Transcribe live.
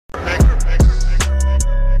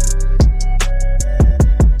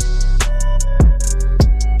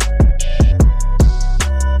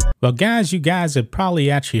Well, guys, you guys have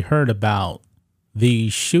probably actually heard about the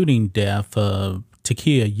shooting death of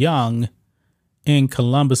Takia Young in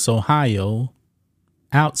Columbus, Ohio,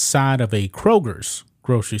 outside of a Kroger's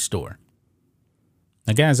grocery store.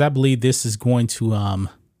 Now, guys, I believe this is going to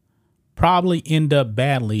probably end up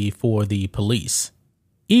badly for the police.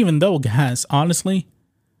 Even though, guys, honestly,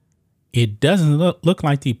 it doesn't look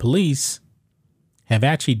like the police have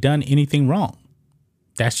actually done anything wrong.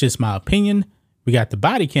 That's just my opinion. We got the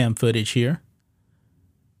body cam footage here.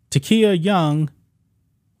 Takia Young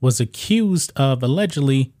was accused of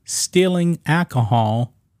allegedly stealing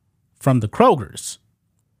alcohol from the Kroger's.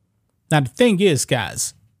 Now, the thing is,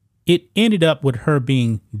 guys, it ended up with her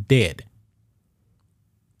being dead.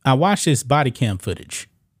 I watched this body cam footage.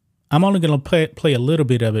 I'm only going to play a little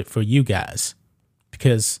bit of it for you guys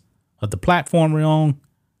because of the platform we're on.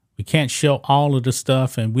 We can't show all of the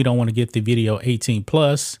stuff, and we don't want to get the video 18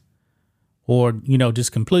 plus or,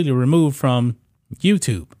 just completely removed from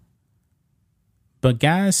YouTube. But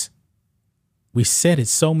guys, we said it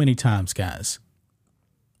so many times, guys.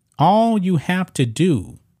 All you have to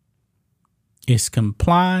do is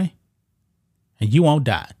comply and you won't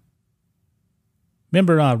die.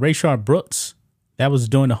 Remember Rayshard Brooks? That was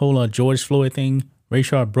doing the whole George Floyd thing.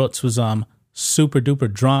 Rayshard Brooks was super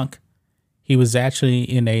duper drunk. He was actually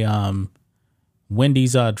in a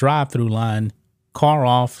Wendy's drive-through line, car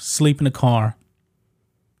off, sleep in the car.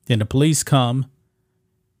 Then the police come.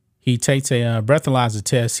 He takes a breathalyzer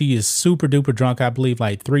test. He is super duper drunk, I believe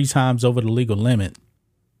like 3 times over the legal limit.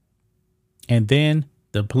 And then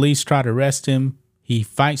the police try to arrest him. He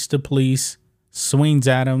fights the police, swings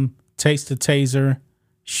at him, takes the taser,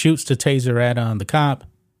 shoots the taser at the cop,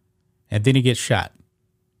 and then he gets shot.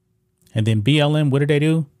 And then BLM, what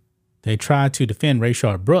do? They tried to defend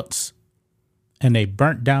Rayshard Brooks, and they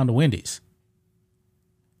burnt down the Wendy's.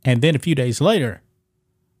 And then a few days later,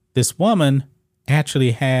 this woman actually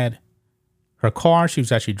had her car. She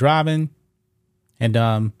was actually driving, and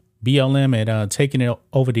BLM had taken it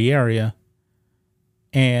over the area.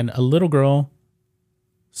 And a little girl,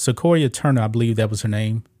 Sequoia Turner, I believe that was her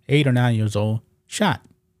name, 8 or 9 years old, shot.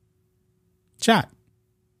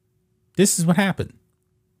 This is what happened.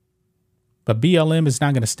 But BLM is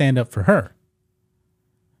not going to stand up for her.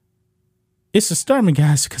 It's disturbing,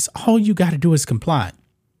 guys, because all you got to do is comply.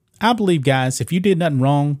 I believe, guys, if you did nothing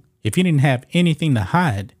wrong, if you didn't have anything to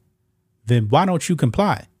hide, then why don't you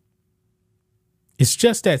comply? It's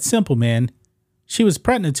just that simple, man. She was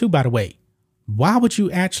pregnant too, by the way. Why would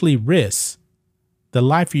you actually risk the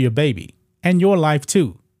life of your baby and your life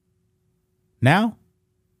too? Now,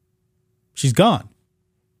 she's gone.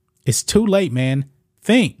 It's too late, man.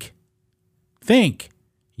 Think.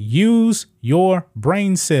 Use your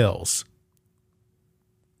brain cells.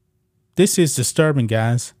 This is disturbing,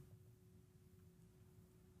 guys.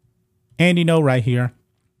 Andy No right here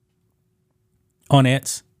on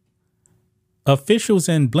X. Officials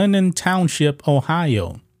in Blendon Township,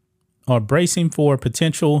 Ohio, are bracing for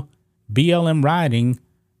potential BLM rioting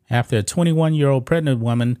after a 21-year-old pregnant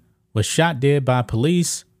woman was shot dead by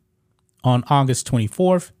police on August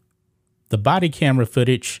 24th. The body camera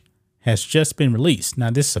footage has just been released.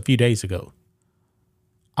 Now, this is a few days ago.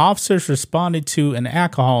 Officers responded to an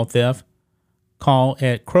alcohol theft call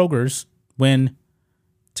at Kroger's when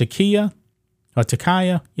Takia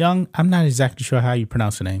Young, I'm not exactly sure how you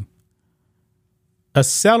pronounce the name,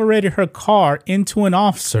 accelerated her car into an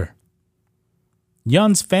officer.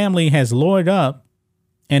 Young's family has lawyered up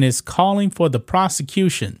and is calling for the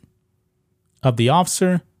prosecution of the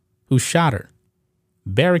officer who shot her.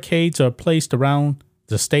 Barricades are placed around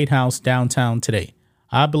the State House downtown today.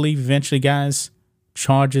 I believe eventually, guys,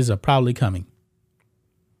 charges are probably coming.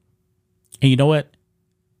 And you know what?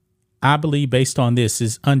 I believe based on this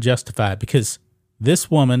is unjustified because this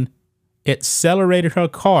woman accelerated her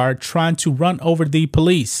car trying to run over the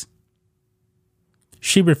police.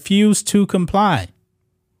 She refused to comply.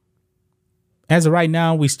 As of right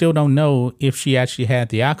now, we still don't know if she actually had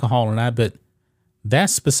the alcohol or not, but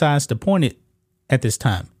that's besides the point at this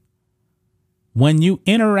time. When you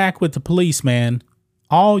interact with the police, man,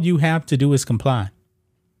 all you have to do is comply.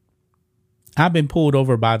 I've been pulled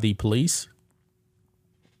over by the police.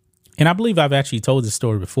 And I believe I've actually told this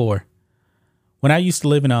story before. When I used to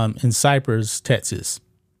live in Cypress, Texas,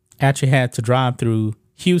 I actually had to drive through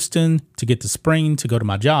Houston to get to Spring to go to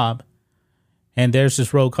my job. And there's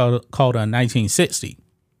this road called 1960.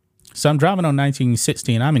 So I'm driving on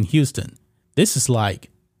 1960 and I'm in Houston. This is like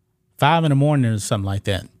 5 a.m. or something like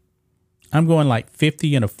that. I'm going like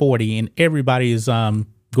 50 and a 40 and everybody is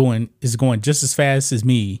going just as fast as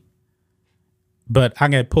me. But I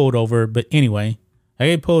got pulled over. But anyway, I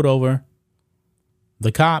get pulled over.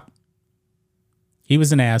 The cop He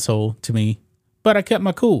was an asshole to me, but I kept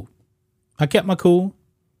my cool.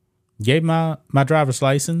 Gave my driver's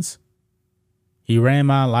license. He ran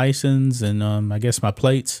my license and I guess my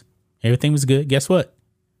plates. Everything was good. Guess what?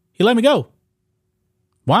 He let me go.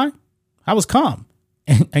 Why? I was calm.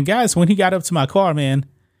 And guys, when he got up to my car, man,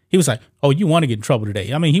 he was like, oh, you want to get in trouble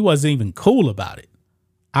today. I mean, he wasn't even cool about it.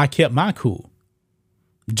 I kept my cool.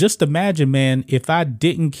 Just imagine, man, if I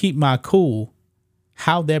didn't keep my cool,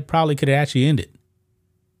 how that probably could have actually ended.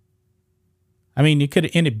 I mean, it could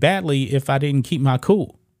have ended badly if I didn't keep my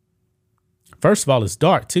cool. First of all, it's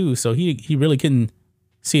dark too, so he really couldn't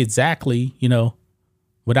see exactly,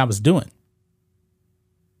 what I was doing.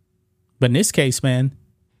 But in this case, man,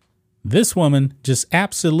 this woman just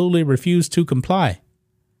absolutely refused to comply.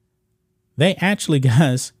 They actually,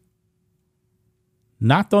 guys,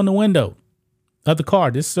 knocked on the window of the car.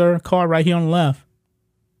 This is her car right here on the left.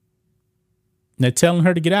 And they're telling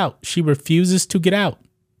her to get out. She refuses to get out.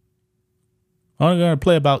 I'm going to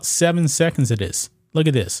play about 7 seconds of this. Look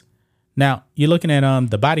at this. Now, you're looking at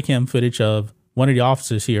the body cam footage of one of the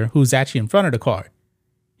officers here who's actually in front of the car.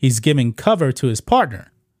 He's giving cover to his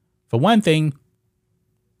partner. For one thing,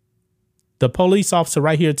 the police officer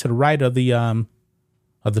right here to the right of the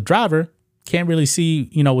driver can't really see,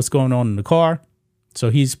 what's going on in the car. So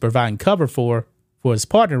he's providing cover for his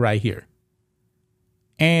partner right here.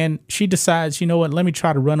 And she decides, you know what, let me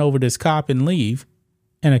try to run over this cop and leave.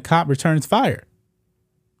 And the cop returns fire.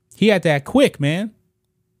 He had to act quick, man.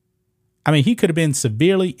 I mean, he could have been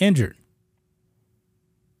severely injured.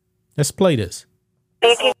 Let's play this.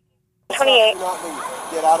 1828.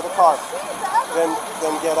 Get out of the car. Then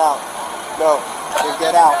get out. No, then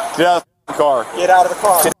get out. Get out of the car. Get out of the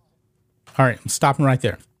car. All right, I'm stopping right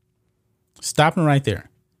there.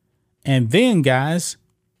 And then, guys,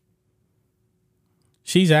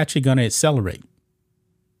 she's actually going to accelerate.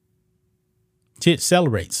 She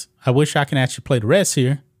accelerates. I wish I can actually play the rest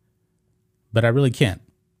here, but I really can't.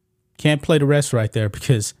 Can't play the rest right there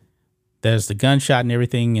because there's the gunshot and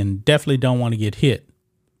everything, and definitely don't want to get hit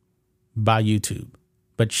by YouTube.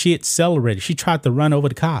 But she accelerated. She tried to run over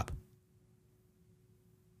the cop.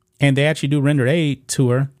 And they actually do render aid to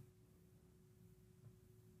her.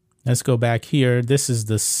 Let's go back here. This is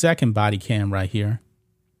the second body cam right here.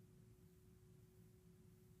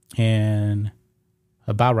 And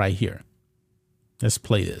about right here. Let's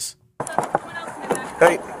play this.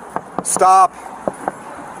 Hey, stop.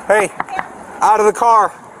 Hey, out of the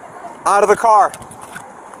car. Out of the car.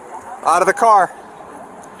 Out of the car.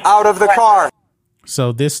 Out of the car.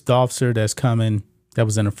 So this the officer that's coming, that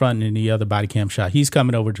was in the front in the other body cam shot, he's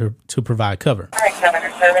coming over to provide cover.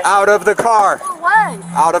 Out of the car. For what?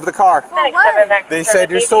 Out of the car. For what? They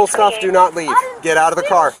said your stole stuff, do not leave. Get out of the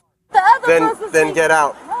car. The other person Then said- get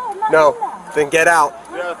out. No, then get out.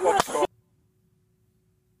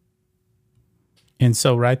 And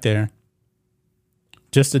so right there,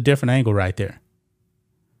 just a different angle right there.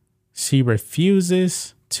 She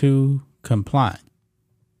refuses to comply.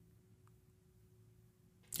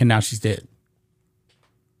 And now she's dead.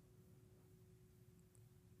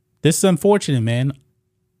 This is unfortunate, man.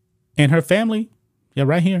 And her family, yeah,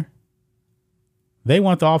 right here. They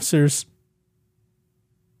want the officers.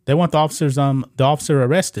 The officer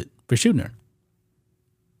arrested for shooting her.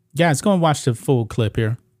 Guys, go and watch the full clip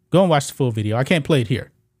here. Go and watch the full video. I can't play it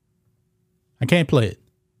here. I can't play it.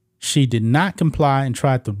 She did not comply and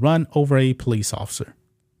tried to run over a police officer.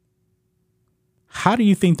 How do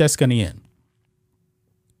you think that's going to end?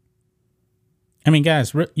 I mean,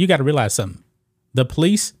 guys, you got to realize something. The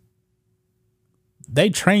police, they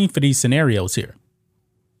train for these scenarios here.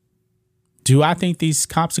 Do I think these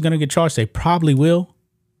cops are going to get charged? They probably will,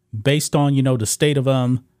 based on, the state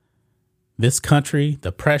of this country,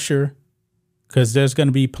 the pressure, because there's going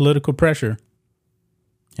to be political pressure.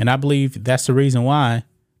 And I believe that's the reason why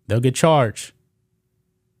they'll get charged.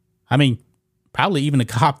 I mean, probably even a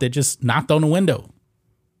cop that just knocked on the window.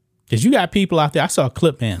 Because you got people out there. I saw a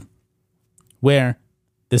clip, man, where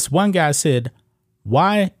this one guy said,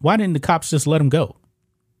 why didn't the cops just let him go?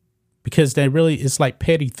 Because it's like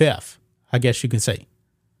petty theft, I guess you could say.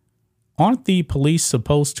 Aren't the police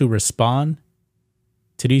supposed to respond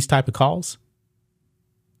to these type of calls?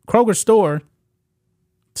 Kroger store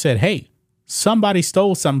said, hey, somebody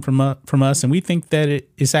stole something from us, and we think that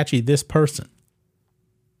it's actually this person.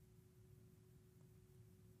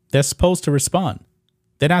 They're supposed to respond.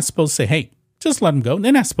 They're not supposed to say, hey, just let them go.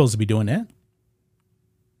 They're not supposed to be doing that.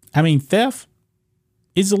 I mean, theft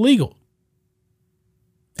is illegal.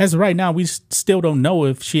 As of right now, we still don't know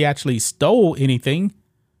if she actually stole anything.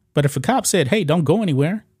 But if a cop said, hey, don't go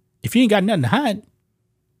anywhere, if you ain't got nothing to hide,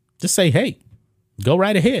 just say, hey, go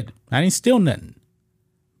right ahead. I didn't steal nothing.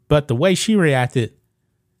 But the way she reacted,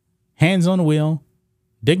 hands on the wheel,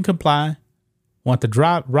 didn't comply, want to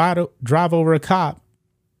drive over a cop,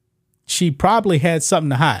 she probably had something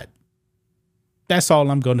to hide. That's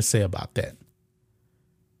all I'm going to say about that.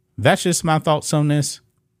 That's just my thoughts on this.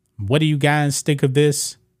 What do you guys think of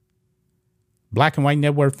this? Black and White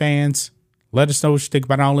Network fans, let us know what you think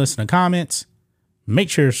about all this in the comments. Make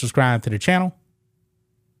sure to subscribe to the channel.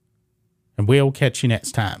 And we'll catch you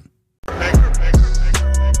next time.